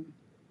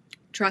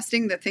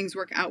 trusting that things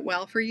work out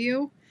well for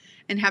you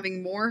and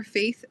having more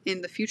faith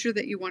in the future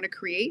that you want to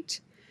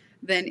create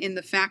than in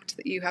the fact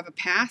that you have a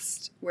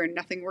past where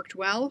nothing worked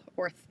well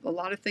or a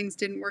lot of things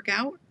didn't work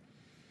out,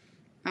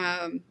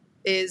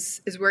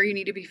 is where you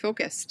need to be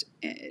focused.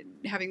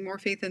 Having more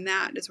faith in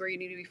that is where you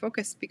need to be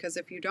focused, because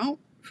if you don't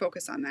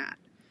focus on that,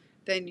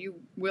 then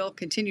you will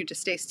continue to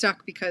stay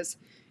stuck, because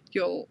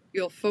you'll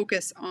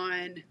focus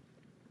on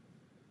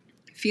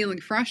feeling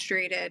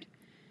frustrated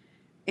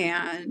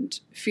and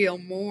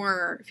feeling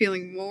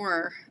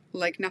more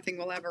like nothing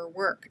will ever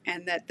work,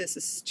 and that this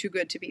is too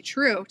good to be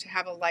true to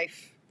have a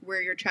life where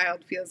your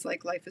child feels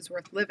like life is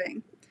worth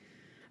living,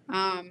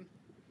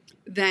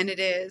 than it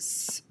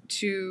is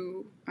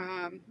to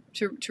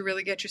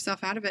really get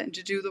yourself out of it and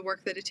to do the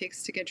work that it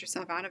takes to get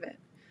yourself out of it.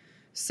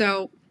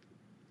 So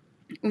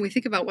when we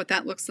think about what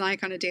that looks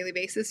like on a daily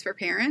basis for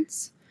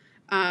parents,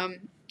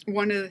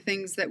 one of the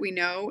things that we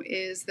know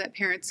is that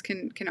parents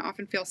can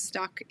often feel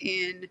stuck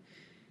in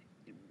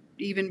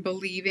even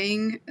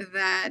believing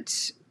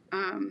that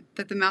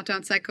that the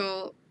meltdown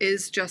cycle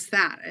is just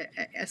that,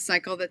 a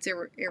cycle that's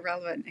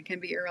irrelevant. It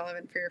can be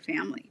irrelevant for your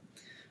family.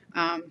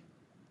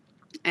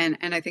 And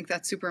I think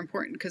that's super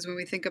important, because when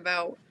we think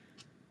about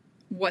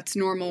what's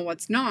normal,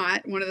 what's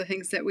not, one of the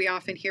things that we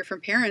often hear from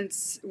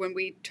parents when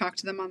we talk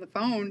to them on the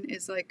phone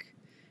is like,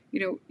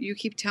 you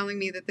keep telling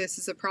me that this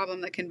is a problem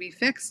that can be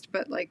fixed,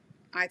 but like,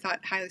 I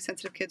thought highly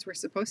sensitive kids were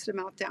supposed to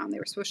melt down. They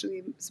were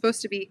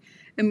supposed to be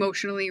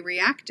emotionally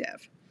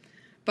reactive.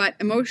 But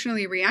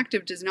emotionally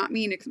reactive does not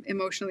mean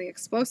emotionally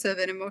explosive,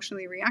 and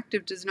emotionally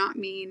reactive does not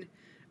mean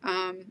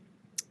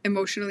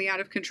emotionally out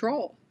of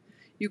control.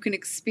 You can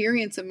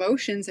experience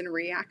emotions and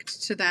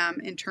react to them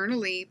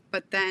internally,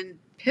 but then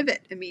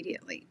pivot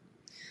immediately.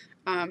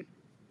 I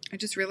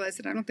just realized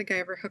that I don't think I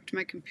ever hooked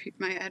my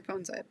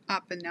headphones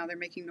up, and now they're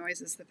making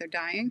noises that they're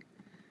dying,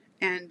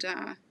 and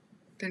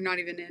they're not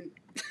even in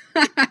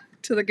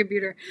to the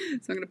computer,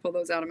 so I'm going to pull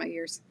those out of my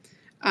ears.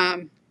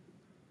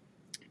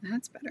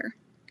 That's better.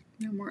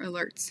 No more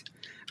alerts.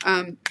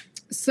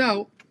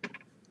 So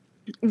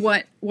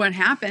what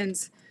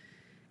happens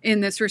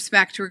in this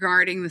respect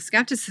regarding the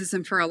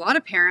skepticism for a lot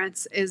of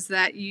parents is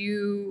that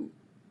you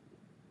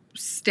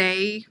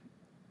stay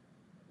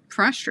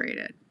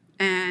frustrated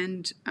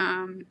and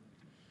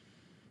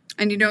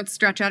you don't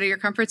stretch out of your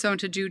comfort zone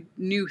to do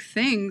new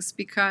things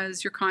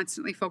because you're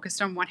constantly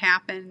focused on what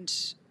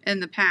happened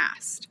in the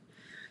past.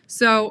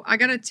 So I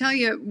got to tell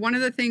you, one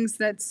of the things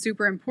that's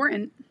super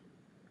important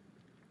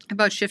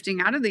about shifting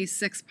out of these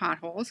 6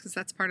 potholes, because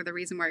that's part of the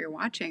reason why you're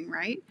watching,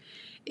 right,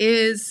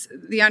 is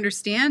the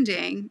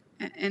understanding,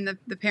 and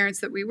the parents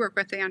that we work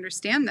with, they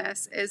understand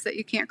this, is that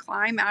you can't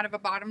climb out of a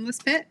bottomless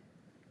pit.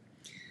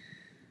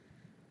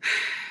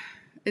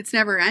 It's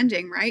never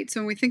ending, right? So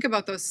when we think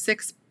about those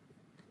 6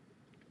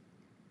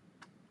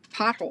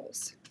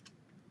 potholes,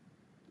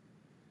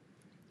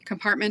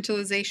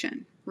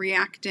 compartmentalization,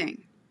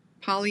 reacting,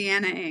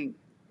 Pollyannaing,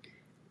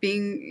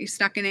 being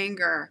stuck in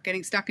anger,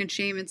 getting stuck in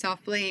shame and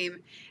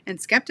self-blame, and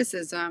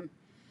skepticism,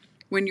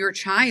 when your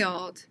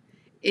child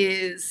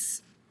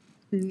is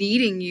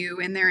needing you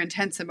in their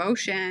intense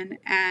emotion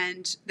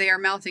and they are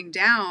melting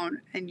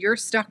down and you're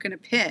stuck in a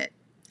pit,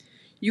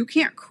 you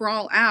can't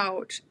crawl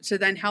out to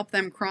then help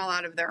them crawl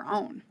out of their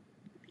own.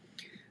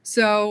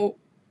 So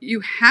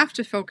you have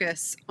to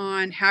focus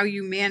on how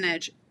you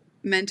manage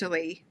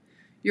mentally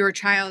your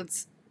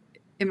child's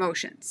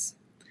emotions.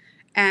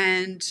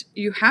 And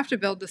you have to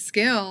build the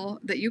skill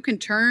that you can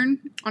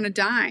turn on a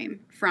dime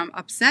from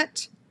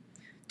upset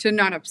to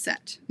not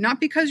upset. Not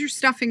because you're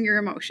stuffing your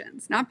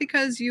emotions, not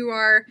because you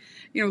are,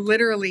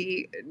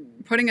 literally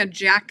putting a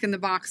jack in the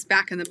box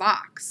back in the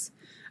box,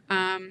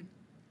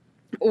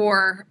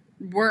 or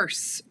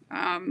worse,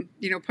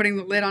 putting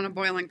the lid on a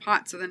boiling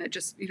pot so then it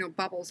just,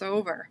 bubbles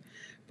over.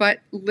 But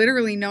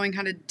literally knowing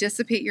how to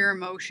dissipate your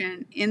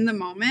emotion in the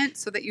moment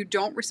so that you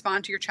don't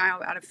respond to your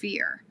child out of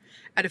fear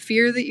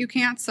that you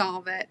can't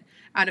solve it,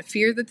 out of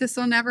fear that this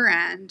will never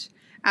end,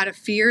 out of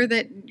fear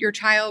that your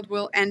child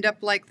will end up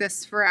like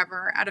this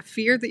forever, out of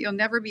fear that you'll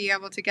never be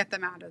able to get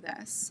them out of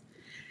this,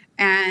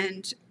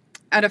 and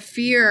out of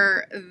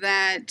fear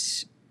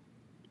that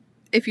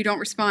if you don't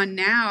respond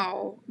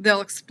now,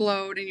 they'll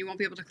explode and you won't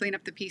be able to clean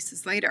up the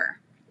pieces later.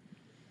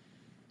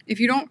 If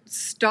you don't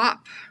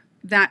stop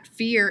that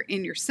fear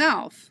in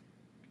yourself,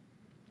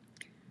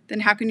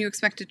 then how can you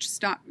expect to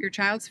stop your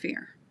child's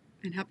fear?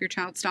 and help your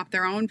child stop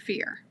their own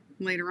fear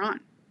later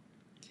on.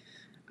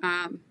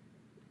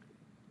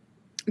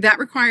 That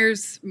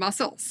requires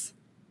muscles,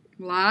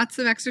 lots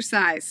of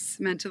exercise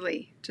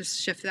mentally to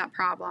shift that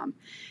problem.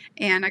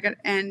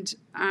 And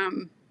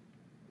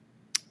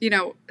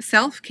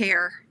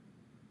self-care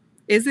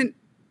isn't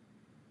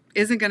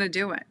going to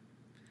do it.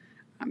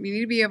 You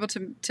need to be able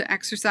to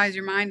exercise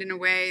your mind in a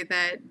way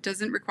that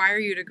doesn't require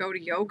you to go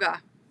to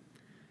yoga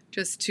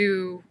just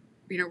to,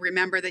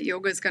 remember that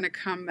yoga is going to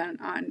come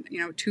on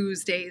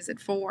Tuesdays at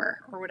 4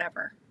 or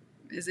whatever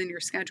is in your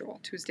schedule,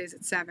 Tuesdays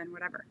at 7,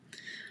 whatever.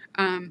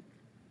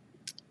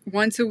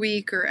 Once a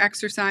week or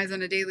exercise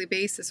on a daily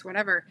basis,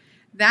 whatever.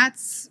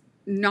 That's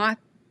not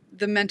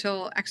the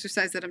mental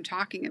exercise that I'm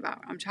talking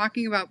about. I'm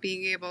talking about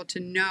being able to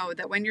know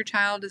that when your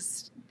child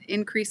is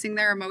increasing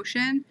their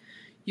emotion,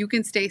 you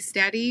can stay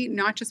steady,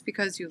 not just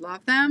because you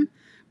love them,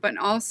 but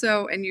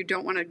also, and you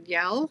don't want to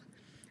yell,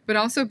 but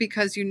also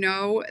because you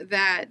know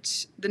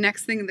that the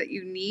next thing that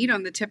you need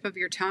on the tip of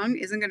your tongue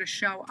isn't going to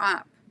show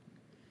up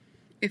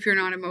if you're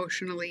not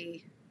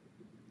emotionally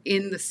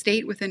in the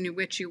state within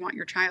which you want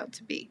your child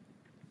to be.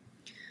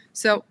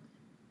 So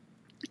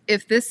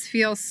if this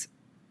feels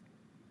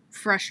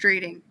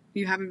frustrating,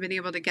 you haven't been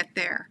able to get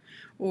there,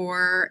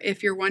 or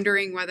if you're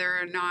wondering whether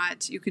or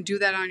not you can do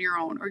that on your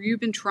own, or you've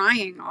been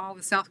trying all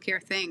the self-care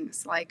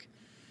things like,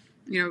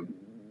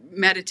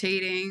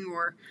 meditating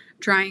or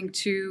trying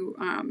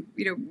to,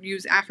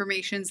 use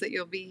affirmations that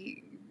you'll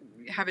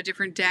have a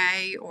different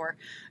day, or,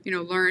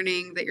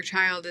 learning that your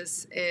child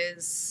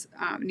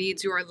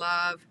needs your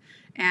love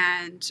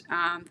and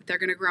that they're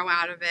going to grow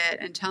out of it,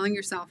 and telling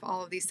yourself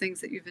all of these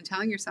things that you've been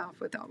telling yourself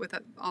with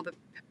all the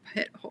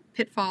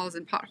pitfalls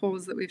and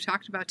potholes that we've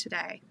talked about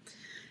today,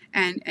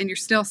 and you're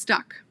still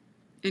stuck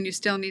and you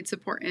still need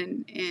support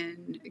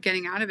in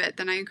getting out of it,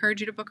 then I encourage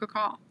you to book a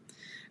call,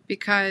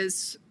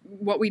 because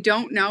what we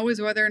don't know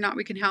is whether or not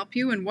we can help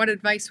you and what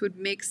advice would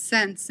make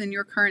sense in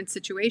your current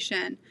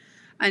situation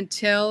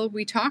until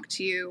we talk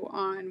to you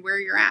on where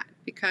you're at,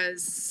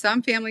 because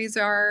some families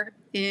are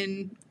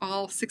in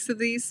all 6 of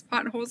these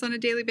potholes on a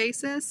daily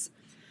basis.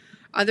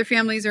 Other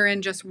families are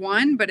in just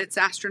 1, but it's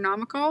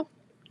astronomical.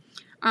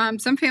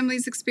 Some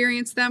families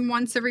experience them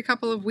once every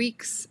couple of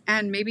weeks,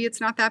 and maybe it's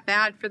not that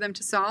bad for them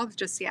to solve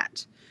just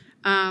yet.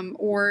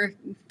 Or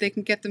they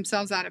can get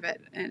themselves out of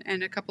it,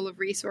 and a couple of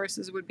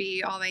resources would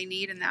be all they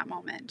need in that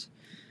moment.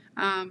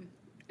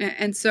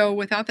 And so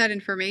without that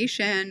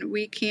information,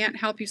 we can't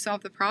help you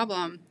solve the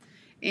problem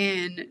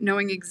in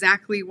knowing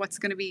exactly what's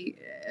going to be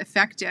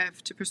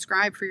effective to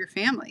prescribe for your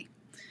family.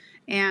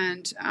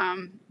 And,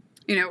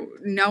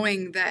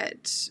 knowing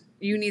that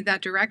you need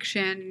that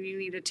direction and you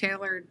need a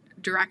tailored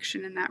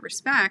direction in that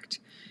respect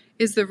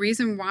is the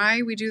reason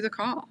why we do the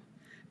call.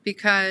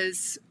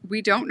 Because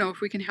we don't know if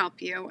we can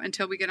help you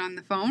until we get on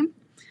the phone,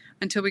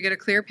 until we get a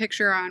clear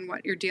picture on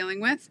what you're dealing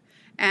with,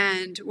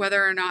 and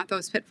whether or not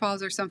those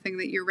pitfalls are something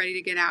that you're ready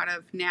to get out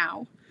of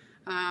now,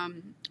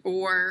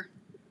 or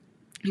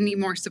you need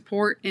more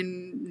support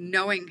in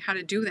knowing how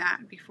to do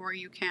that before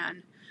you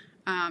can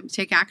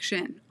take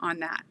action on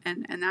that.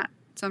 And that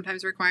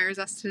sometimes requires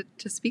us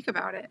to speak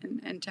about it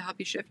and to help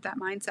you shift that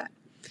mindset.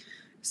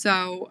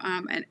 So,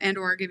 and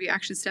or give you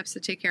action steps to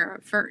take care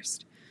of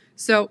first.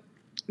 So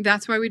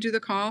that's why we do the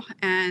call,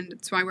 and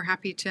it's why we're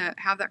happy to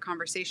have that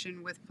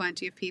conversation with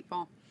plenty of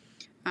people,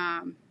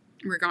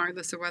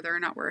 regardless of whether or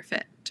not we're a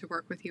fit to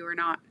work with you or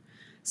not.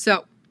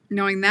 So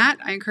knowing that,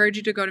 I encourage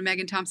you to go to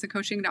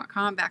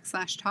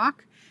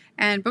meganthompsoncoaching.com/talk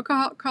and book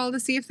a call to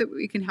see if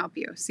we can help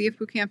you, see if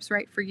boot camp's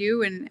right for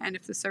you, and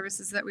if the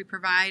services that we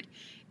provide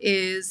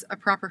is a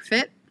proper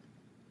fit.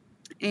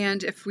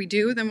 And if we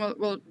do, then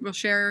we'll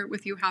share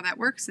with you how that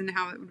works and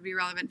how it would be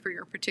relevant for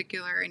your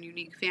particular and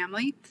unique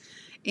family.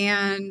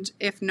 And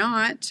if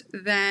not,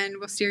 then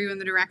we'll steer you in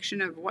the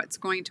direction of what's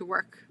going to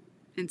work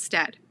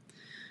instead.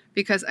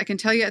 Because I can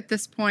tell you at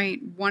this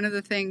point, one of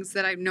the things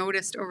that I've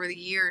noticed over the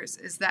years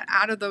is that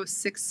out of those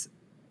 6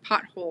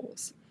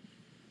 potholes,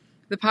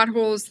 the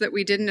potholes that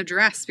we didn't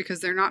address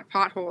because they're not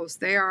potholes,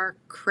 they are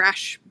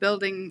crash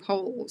building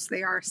holes,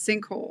 they are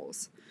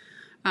sinkholes.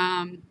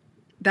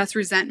 That's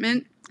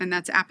resentment and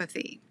that's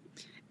apathy.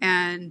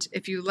 And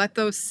if you let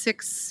those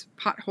 6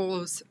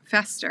 potholes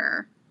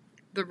fester,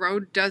 the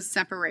road does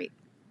separate.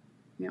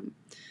 You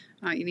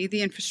need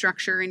the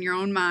infrastructure in your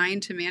own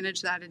mind to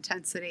manage that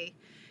intensity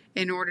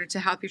in order to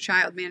help your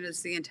child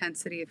manage the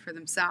intensity for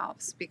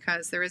themselves,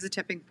 because there is a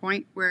tipping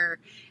point where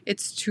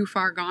it's too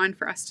far gone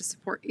for us to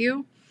support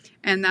you,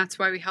 and that's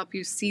why we help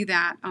you see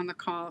that on the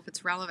call if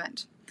it's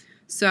relevant.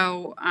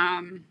 So,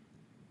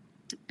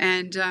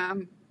 and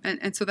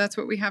so that's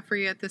what we have for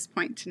you at this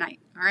point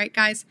tonight. All right,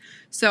 guys.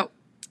 So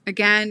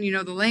again,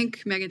 the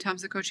link,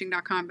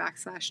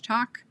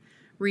 meganthompsoncoaching.com/talk.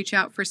 Reach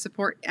out for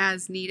support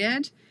as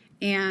needed.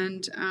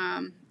 And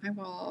I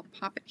will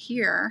pop it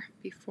here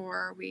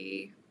before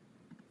we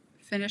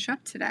finish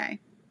up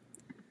today.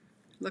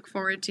 Look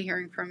forward to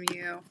hearing from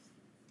you,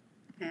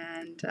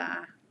 and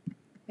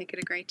make it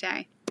a great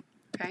day.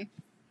 Okay?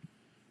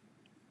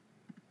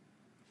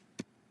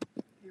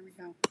 There we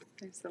go.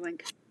 There's the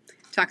link.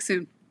 Talk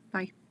soon.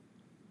 Bye.